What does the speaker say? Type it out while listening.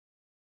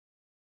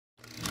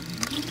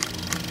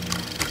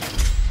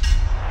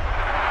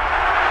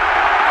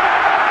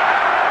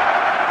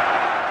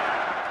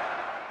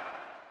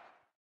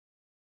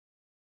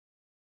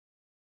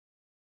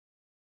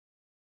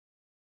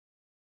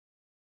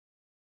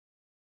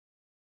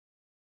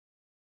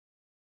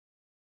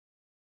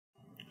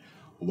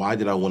Why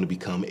did I want to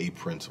become a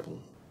principal?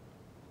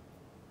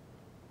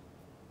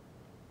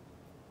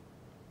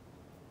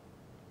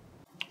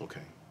 Okay,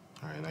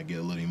 all right, I get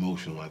a little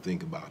emotional when I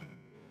think about it.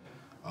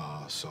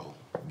 So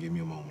give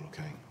me a moment,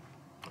 okay?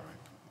 All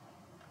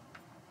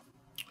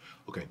right.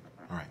 Okay,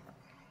 all right.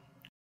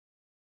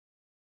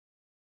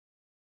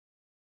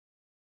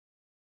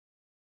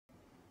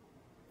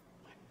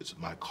 It's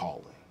my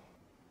calling.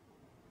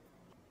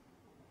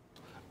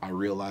 I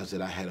realized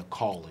that I had a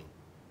calling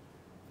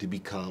to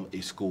become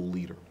a school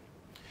leader.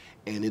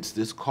 And it's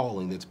this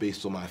calling that's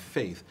based on my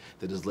faith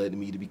that has led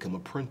me to become a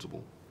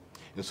principal.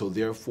 And so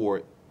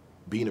therefore,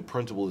 being a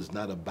principal is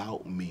not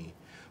about me,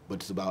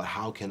 but it's about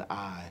how can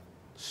I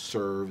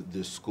serve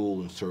this school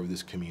and serve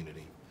this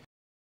community.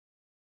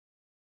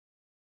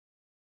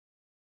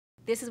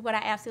 This is what I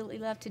absolutely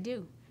love to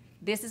do.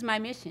 This is my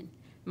mission.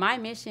 My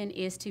mission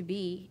is to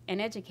be an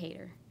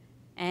educator,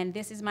 and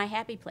this is my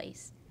happy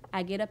place.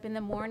 I get up in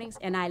the mornings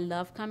and I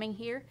love coming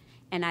here,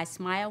 and I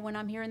smile when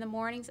I'm here in the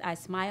mornings, I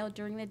smile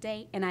during the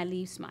day, and I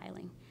leave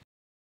smiling.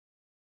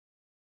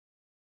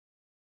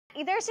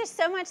 There's just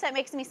so much that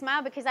makes me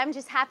smile because I'm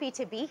just happy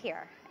to be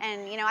here.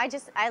 And you know,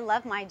 I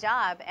love my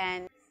job,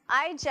 and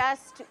I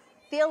just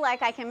feel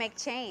like I can make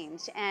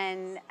change,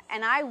 and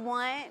I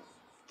want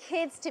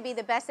kids to be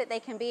the best that they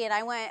can be, and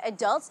I want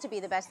adults to be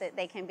the best that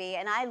they can be,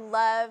 and I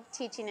love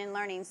teaching and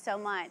learning so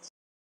much.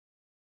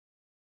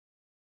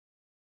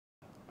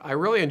 I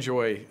really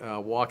enjoy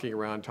walking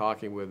around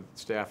talking with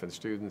staff and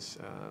students.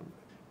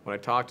 When I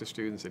talk to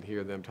students and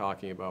hear them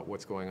talking about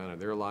what's going on in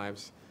their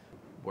lives,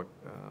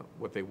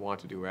 what they want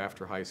to do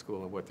after high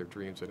school and what their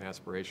dreams and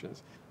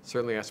aspirations.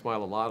 Certainly I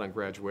smile a lot on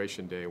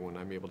graduation day when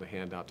I'm able to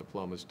hand out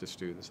diplomas to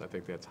students. I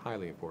think that's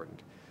highly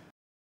important.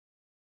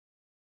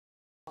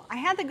 I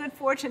had the good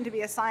fortune to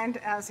be assigned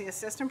as the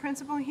assistant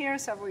principal here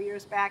several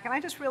years back, and I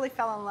just really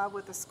fell in love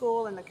with the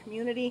school and the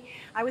community.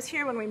 I was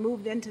here when we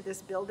moved into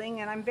this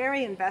building, and I'm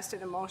very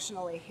invested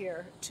emotionally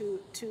here to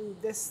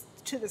the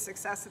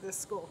success of this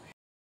school.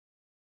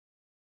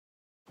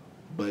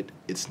 But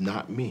it's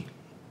not me.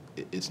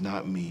 It's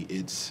not me.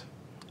 It's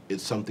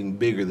something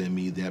bigger than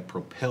me that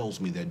propels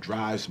me, that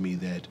drives me,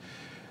 that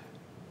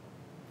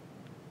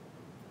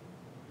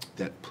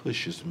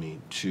pushes me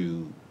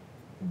to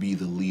be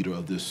the leader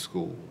of this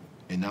school.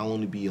 And not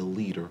only be a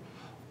leader,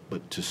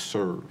 but to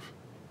serve.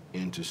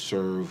 And to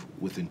serve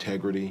with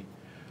integrity,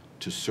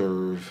 to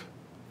serve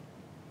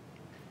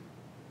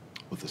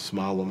with a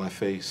smile on my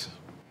face,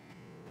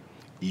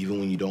 even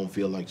when you don't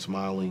feel like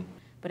smiling.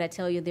 But I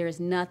tell you, there is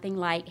nothing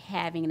like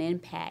having an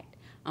impact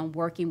on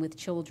working with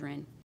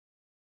children.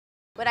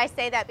 Would I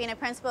say that being a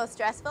principal is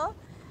stressful?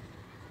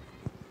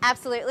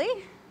 Absolutely.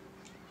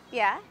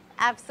 Yeah,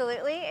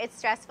 absolutely. It's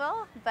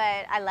stressful,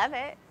 but I love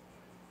it.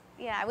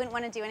 Yeah, I wouldn't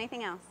want to do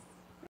anything else.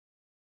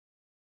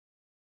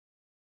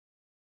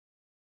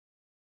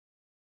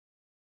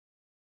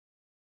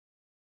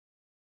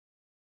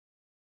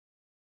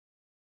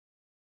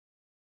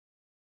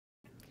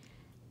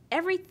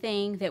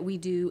 Everything that we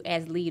do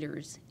as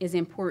leaders is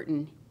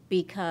important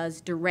because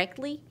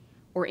directly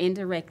or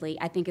indirectly,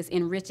 I think it's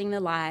enriching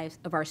the lives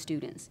of our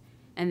students.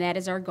 And that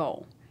is our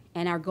goal.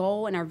 And our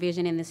goal and our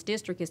vision in this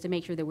district is to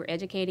make sure that we're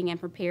educating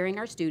and preparing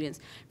our students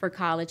for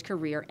college,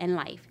 career, and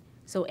life.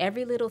 So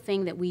every little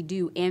thing that we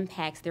do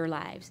impacts their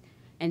lives.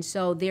 And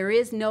so there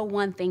is no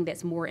one thing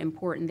that's more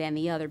important than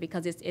the other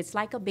because it's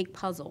like a big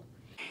puzzle.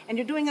 And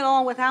you're doing it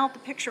all without the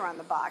picture on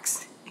the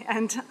box.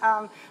 And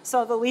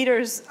so the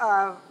leader's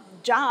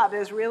job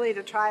is really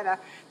to try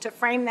to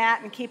frame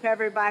that and keep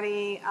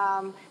everybody,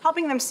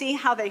 helping them see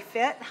how they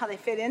fit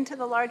into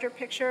the larger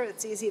picture.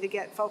 It's easy to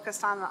get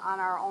focused on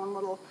our own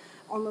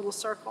little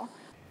circle.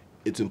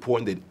 It's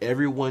important that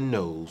everyone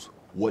knows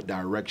what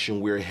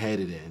direction we're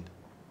headed in.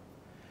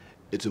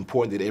 It's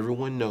important that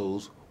everyone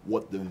knows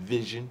what the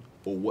vision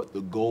or what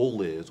the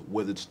goal is,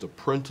 whether it's the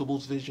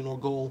principal's vision or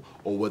goal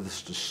or whether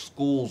it's the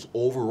school's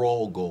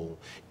overall goal.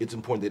 It's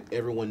important that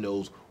everyone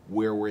knows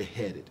where we're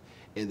headed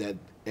and that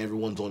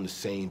everyone's on the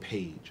same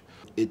page.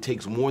 It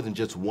takes more than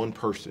just one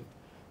person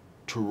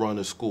to run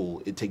a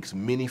school. It takes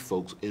many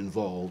folks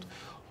involved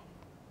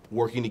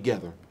working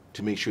together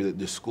to make sure that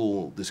this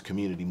school, this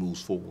community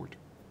moves forward.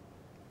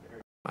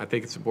 I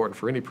think it's important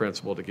for any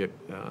principal to get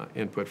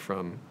input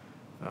from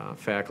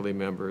faculty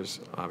members,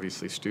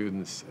 obviously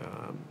students,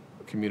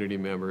 community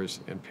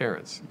members, and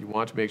parents. You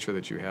want to make sure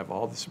that you have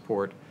all the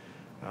support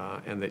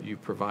and that you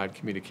provide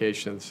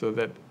communication so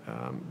that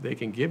they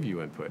can give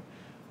you input.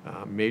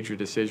 Major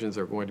decisions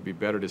are going to be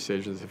better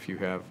decisions if you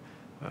have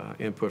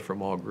input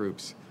from all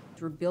groups.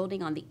 We're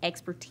building on the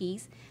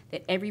expertise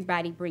that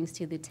everybody brings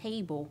to the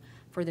table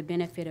for the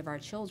benefit of our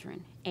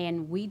children.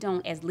 And we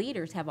don't, as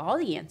leaders, have all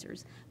the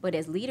answers, but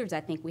as leaders,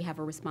 I think we have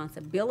a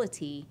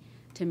responsibility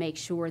to make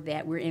sure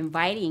that we're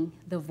inviting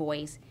the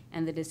voice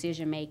and the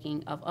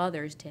decision-making of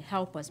others to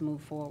help us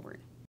move forward.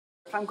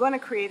 If I'm going to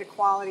create a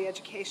quality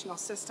educational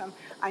system,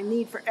 I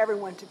need for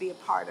everyone to be a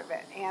part of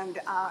it. And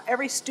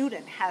every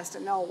student has to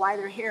know why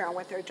they're here and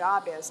what their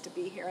job is to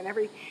be here. And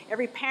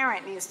every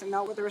parent needs to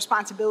know what the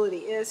responsibility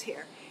is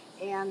here.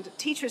 and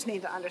teachers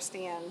need to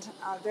understand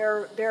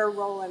their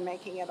role in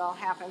making it all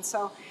happen.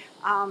 So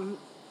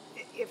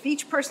if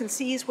each person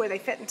sees where they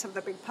fit into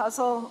the big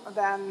puzzle,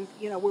 then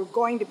we're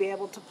going to be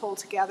able to pull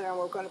together and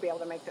we're going to be able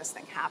to make this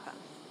thing happen.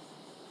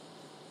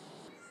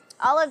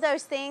 All of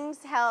those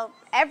things help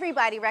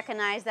everybody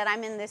recognize that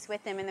I'm in this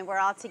with them and that we're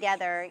all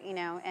together,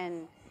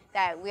 and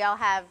that we all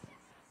have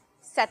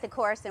set the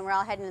course and we're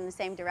all heading in the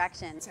same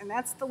direction. And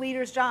that's the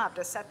leader's job,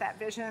 to set that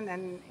vision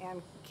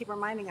and keep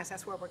reminding us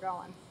that's where we're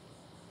going.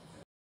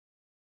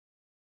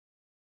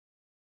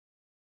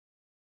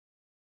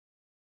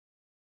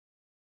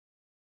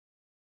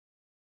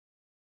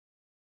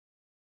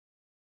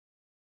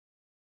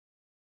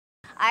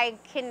 I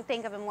couldn't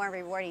think of a more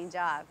rewarding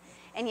job.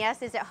 And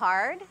yes, is it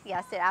hard?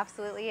 Yes, it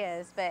absolutely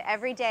is. But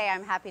every day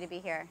I'm happy to be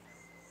here.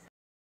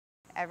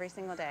 Every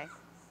single day.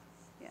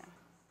 Yeah.